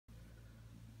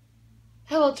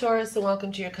Hello, Taurus, and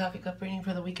welcome to your coffee cup reading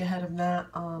for the week ahead of that,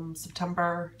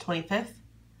 September 25th.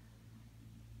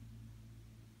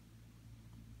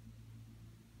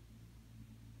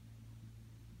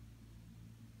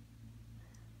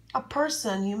 A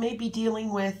person, you may be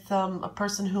dealing with a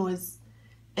person who is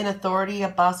in authority, a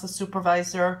boss, a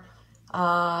supervisor.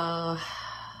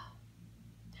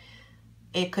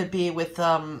 It could be with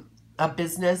a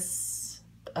business,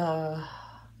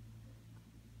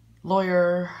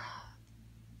 lawyer,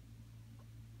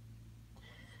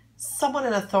 someone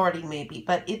in authority maybe,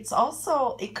 but it's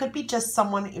also, it could be just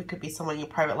someone, it could be someone in your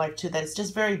private life too, that is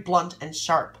just very blunt and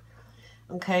sharp,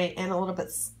 okay, and a little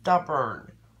bit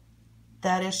stubborn.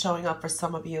 That is showing up for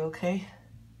some of you, okay?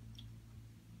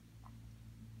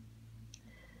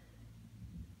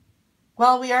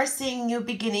 Well, we are seeing new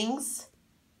beginnings.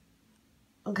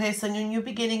 Okay, so new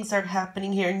beginnings are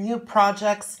happening here. New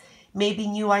projects, maybe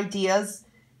new ideas.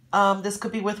 This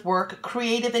could be with work.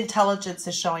 Creative intelligence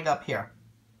is showing up here.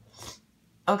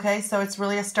 Okay, so it's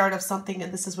really a start of something,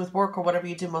 and this is with work or whatever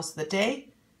you do most of the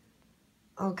day.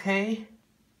 Okay.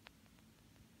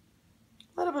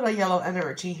 A little bit of yellow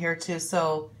energy here too,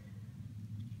 so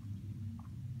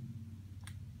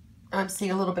I'm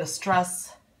seeing a little bit of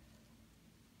stress.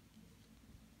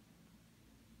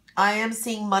 I am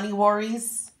seeing money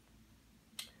worries,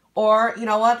 or, you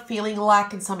know what, feeling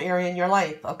lack in some area in your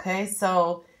life, okay?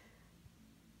 So,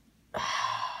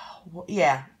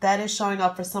 yeah, that is showing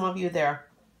up for some of you there.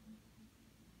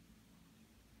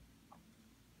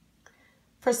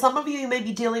 For some of you, you may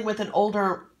be dealing with an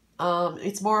older,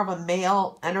 it's more of a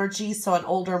male energy, so an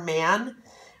older man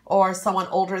or someone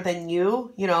older than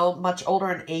you, you know, much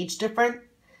older in age different.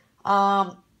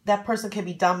 That person can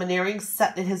be domineering,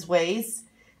 set in his ways.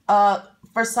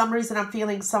 For some reason, I'm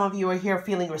feeling some of you are here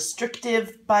feeling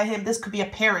restrictive by him. This could be a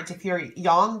parent if you're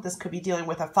young. This could be dealing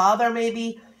with a father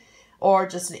maybe, or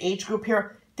just an age group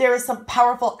here. There is some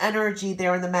powerful energy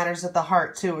there in the matters of the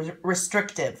heart too.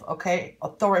 Restrictive, okay?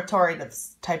 Authoritative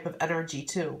type of energy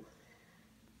too.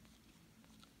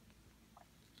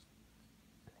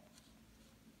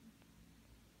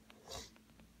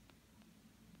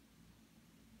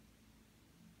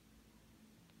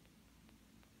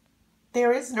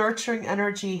 There is nurturing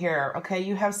energy here, okay?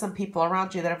 You have some people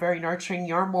around you that are very nurturing.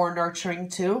 You're more nurturing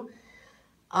too.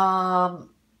 But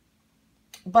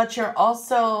you're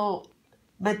also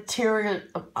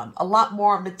a lot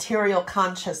more material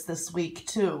conscious this week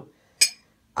too.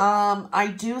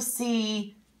 I do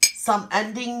see some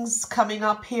endings coming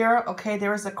up here. Okay,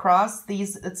 there is a cross.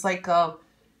 It's like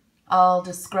I'll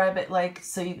describe it like,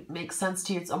 so it makes sense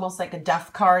to you. It's almost like a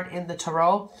death card in the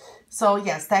tarot. So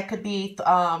yes, that could be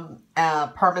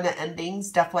permanent endings,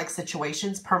 death-like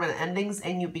situations, permanent endings,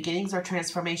 and new beginnings or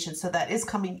transformation. So that is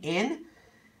coming in.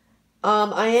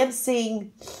 I am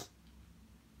seeing,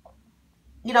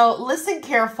 you know, listen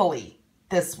carefully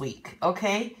this week,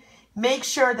 okay? Make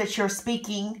sure that you're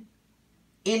speaking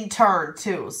in turn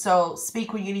too. So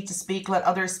speak when you need to speak, let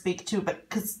others speak too. But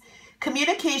because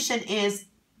communication is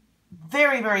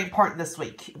very, very important this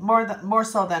week, more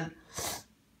so than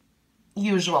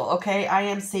usual, okay? I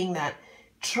am seeing that.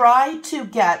 Try to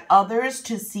get others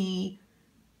to see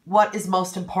what is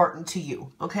most important to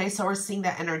you, okay? So we're seeing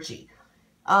that energy.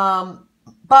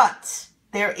 But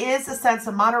there is a sense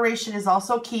of moderation is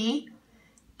also key.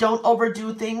 Don't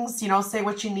overdo things, you know, say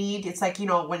what you need. It's like, you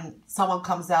know, when someone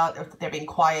comes out, if they're being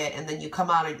quiet, and then you come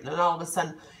out and all of a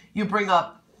sudden you bring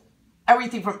up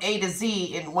everything from A to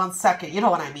Z in 1 second. You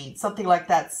know what I mean? Something like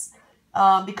that's,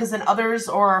 because then others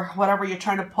or whatever you're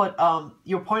trying to put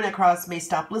your point across may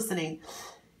stop listening.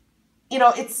 You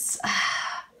know, it's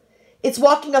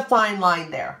walking a fine line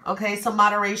there, okay? So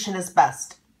moderation is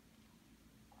best.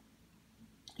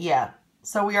 Yeah,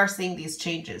 so we are seeing these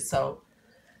changes, so,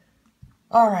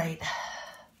 all right.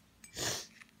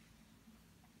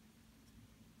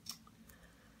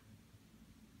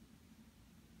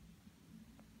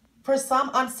 For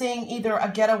some, I'm seeing either a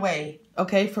getaway,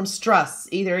 okay, from stress.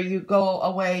 Either you go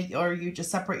away or you just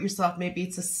separate yourself. Maybe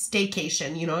it's a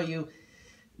staycation, you know, you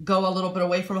go a little bit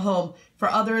away from home. For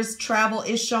others, travel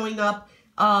is showing up,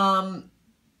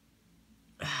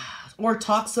 or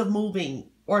talks of moving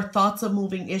or thoughts of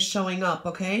moving is showing up,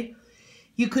 okay?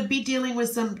 You could be dealing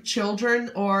with some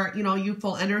children or, you know,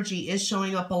 youthful energy is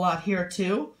showing up a lot here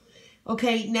too.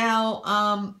 Okay,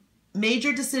 now,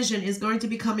 major decision is going to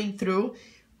be coming through.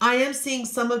 I am seeing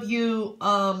some of you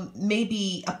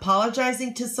maybe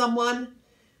apologizing to someone,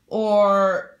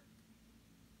 or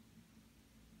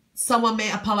someone may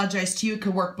apologize to you. It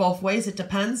could work both ways. It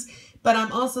depends. But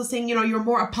I'm also saying, you know, you're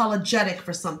more apologetic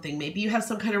for something. Maybe you have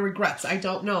some kind of regrets. I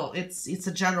don't know. It's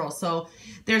a general. So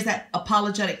there's that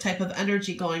apologetic type of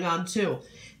energy going on too.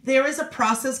 There is a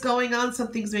process going on. Some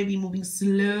things may be moving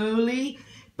slowly,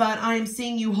 but I'm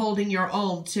seeing you holding your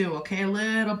own too. Okay, a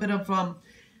little bit of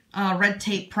red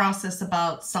tape process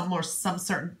about some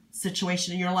certain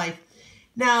situation in your life.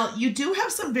 Now, you do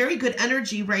have some very good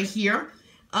energy right here.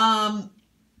 And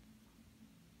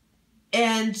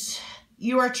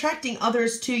you are attracting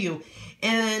others to you.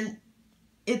 And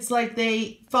it's like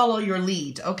they follow your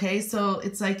lead, okay? So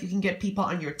it's like you can get people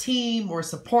on your team or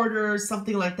supporters,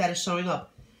 something like that is showing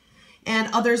up. And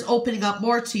others opening up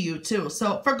more to you too.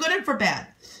 So for good and for bad.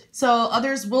 So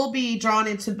others will be drawn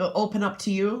into open up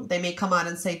to you. They may come out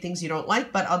and say things you don't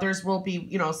like, but others will be,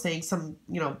 you know, saying some,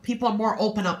 you know, people are more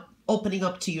opening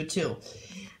up to you too.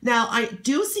 Now, I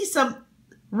do see some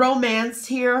romance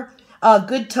here,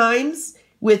 good times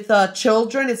with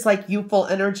children. It's like youthful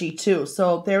energy too.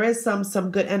 So there is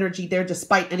some good energy there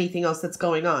despite anything else that's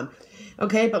going on.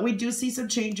 Okay, but we do see some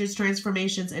changes,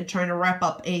 transformations, and trying to wrap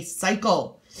up a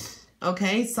cycle.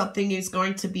 Okay, something is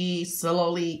going to be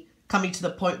slowly coming to the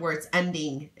point where it's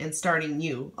ending and starting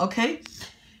new. Okay,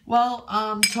 well,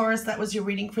 Taurus, that was your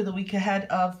reading for the week ahead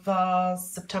of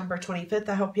September 25th.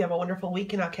 I hope you have a wonderful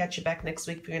week, and I'll catch you back next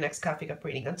week for your next Coffee Cup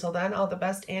reading. Until then, all the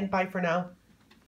best, and bye for now.